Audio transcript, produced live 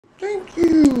Thank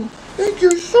you. Thank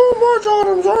you so much,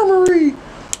 Autumn's Armory.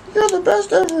 You're the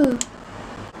best ever.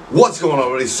 What's going on,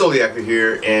 everybody? Zodiac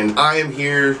here, and I am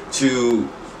here to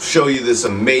show you this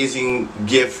amazing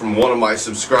gift from one of my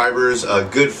subscribers, a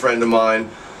good friend of mine,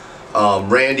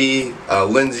 Randy,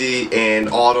 Lindsay, and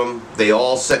Autumn. They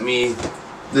all sent me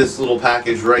this little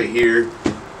package right here,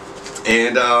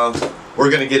 and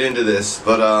we're gonna get into this.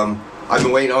 But I've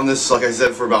been waiting on this, like I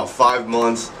said, for about 5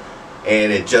 months,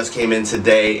 and it just came in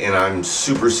today, and I'm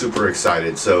super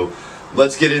excited. So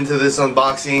let's get into this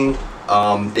unboxing.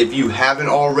 If you haven't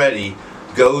already,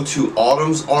 go to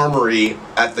Autumn's Armory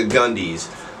at the Gundies.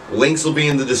 Links will be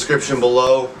in the description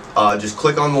below. Just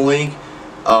click on the link,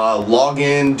 log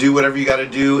in, do whatever you got to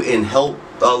do, and help.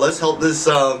 Let's help this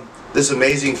this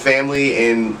amazing family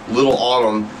and little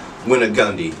Autumn win a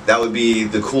Gundie. That would be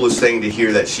the coolest thing to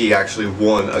hear, that she actually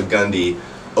won a Gundie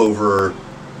over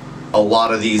a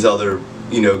lot of these other,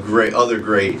 great, whether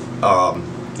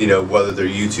they're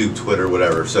YouTube, Twitter,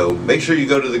 whatever. So make sure you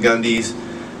go to the Gundies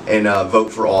and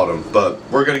vote for Autumn. But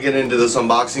we're going to get into this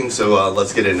unboxing, so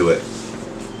let's get into it.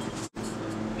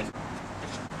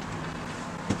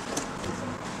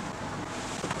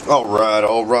 Alright.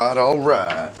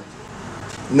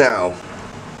 Now,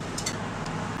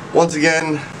 once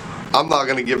again, I'm not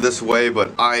going to give this away,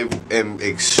 but I am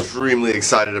extremely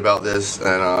excited about this,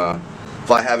 and if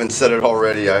I haven't said it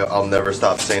already, I'll never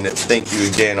stop saying it. Thank you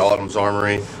again, Autumn's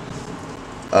Armory,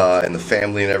 and the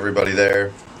family and everybody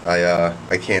there. I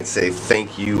can't say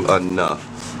thank you enough.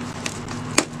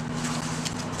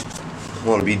 I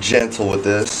want to be gentle with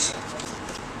this.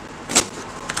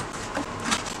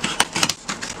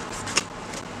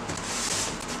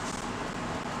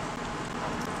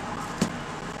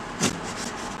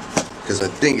 Because I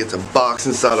think it's a box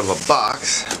inside of a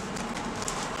box.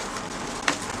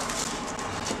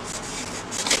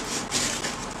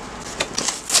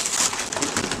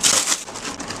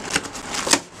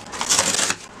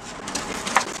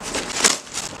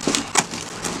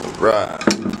 Right.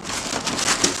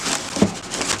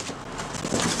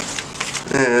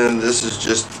 And this is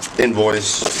just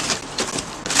invoice.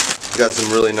 Got some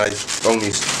really nice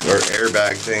foamy or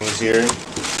airbag things here.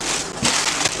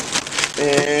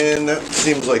 And that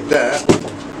seems like that.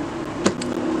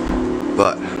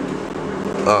 But,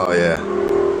 oh yeah.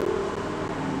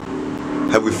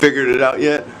 Have we figured it out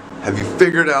yet? Have you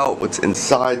figured out what's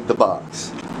inside the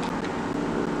box?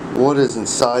 What is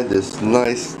inside this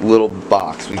nice little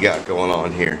box we got going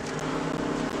on here?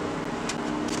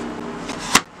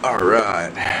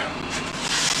 Alright.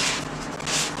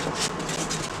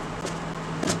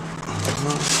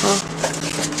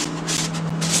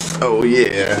 Oh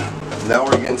yeah. Now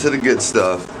we're getting to the good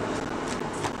stuff.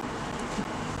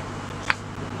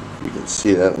 You can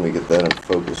see that. Let me get that in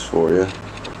focus for you.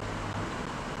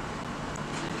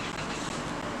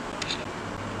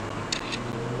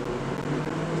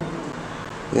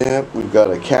 Yep, we've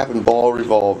got a cap and ball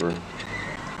revolver.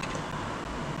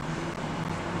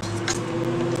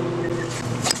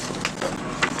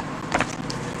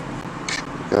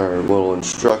 Got our little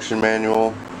instruction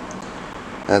manual.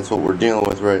 That's what we're dealing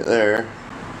with right there.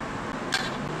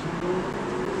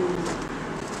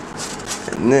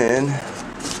 And then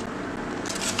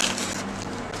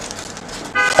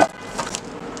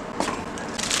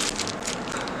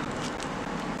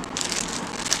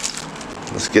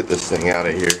let's get this thing out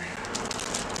of here.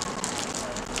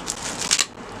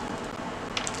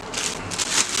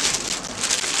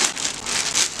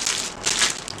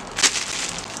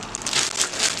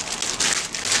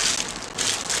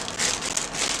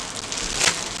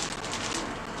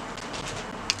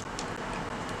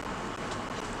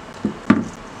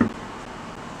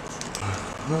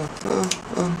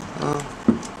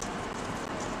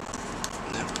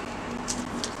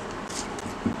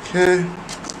 Okay.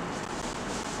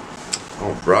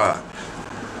 Alright.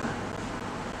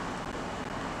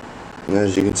 And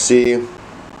as you can see,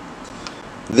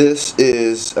 this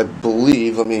is, I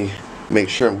believe, let me make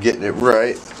sure I'm getting it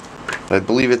right. I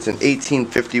believe it's an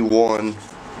 1851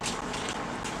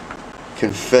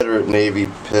 Confederate Navy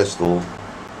pistol.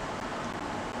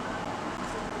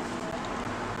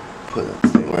 Put that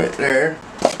thing right there.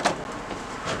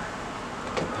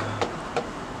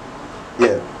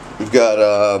 Yeah, we've got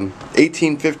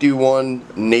 1851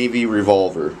 Navy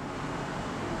revolver.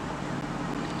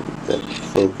 That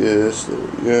focus, there we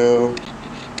go.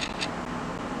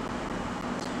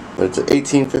 But it's an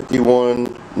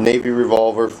 1851 Navy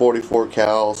revolver, 44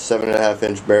 cal,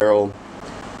 7.5-inch barrel,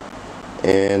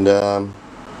 and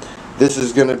this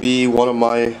is going to be one of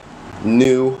my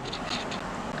new.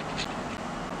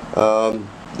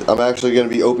 I'm actually going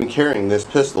to be open carrying this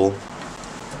pistol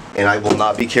and I will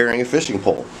not be carrying a fishing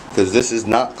pole because this is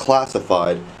not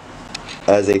classified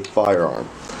as a firearm.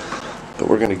 But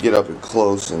we're going to get up and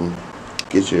close and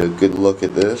get you a good look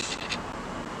at this.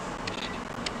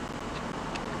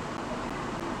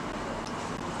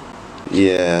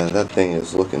 Yeah, that thing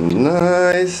is looking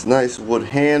nice. Nice wood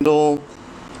handle.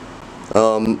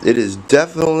 It is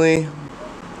definitely,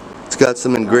 it's got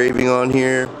some engraving on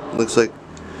here. Looks like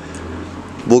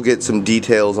we'll get some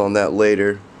details on that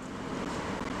later.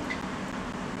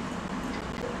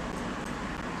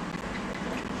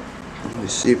 Let me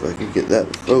see if I can get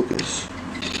that to focus.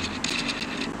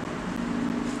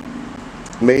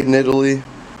 Made in Italy.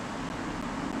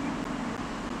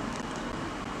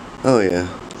 Oh yeah,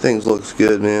 things looks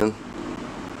good, man.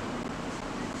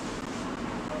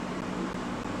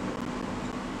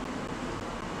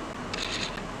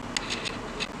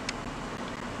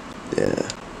 Yeah.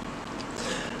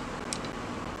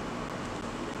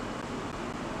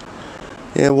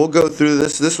 Yeah, we'll go through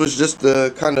this. This was just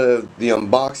the kind of the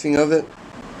unboxing of it,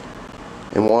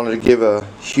 and wanted to give a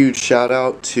huge shout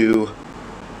out to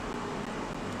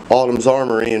Autumn's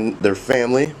Armory and their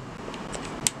family.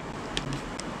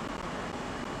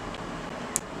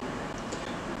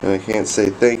 And I can't say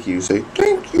thank you. Say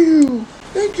Thank you.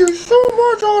 Thank you so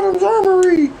much, Autumn's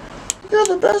Armory. You're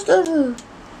the best ever.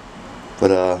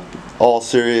 But all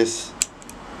serious,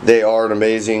 they are an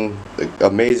amazing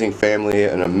family,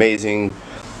 an amazing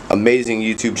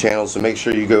YouTube channel. So make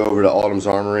sure you go over to Autumn's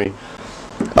Armory.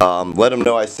 Let them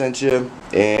know I sent you,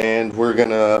 and we're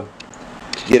gonna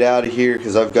get out of here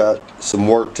because I've got some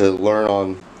work to learn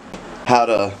on how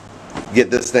to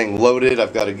get this thing loaded.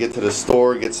 I've got to get to the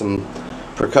store, get some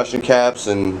percussion caps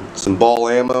and some ball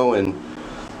ammo, and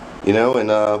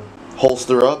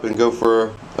holster up and go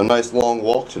for a nice long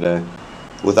walk today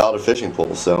without a fishing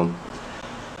pole. So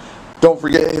don't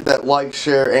forget, hit that like,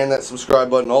 share, and that subscribe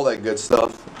button, all that good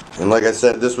stuff. And like I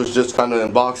said, this was just kind of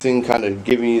unboxing, kind of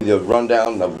giving you the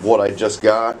rundown of what I just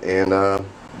got and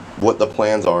what the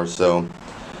plans are. So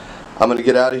I'm gonna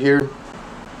get out of here.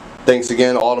 Thanks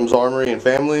again, Autumn's Armory and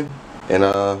family, and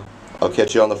I'll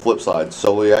catch you on the flip side.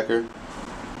 Soliaker,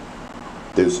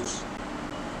 deuces.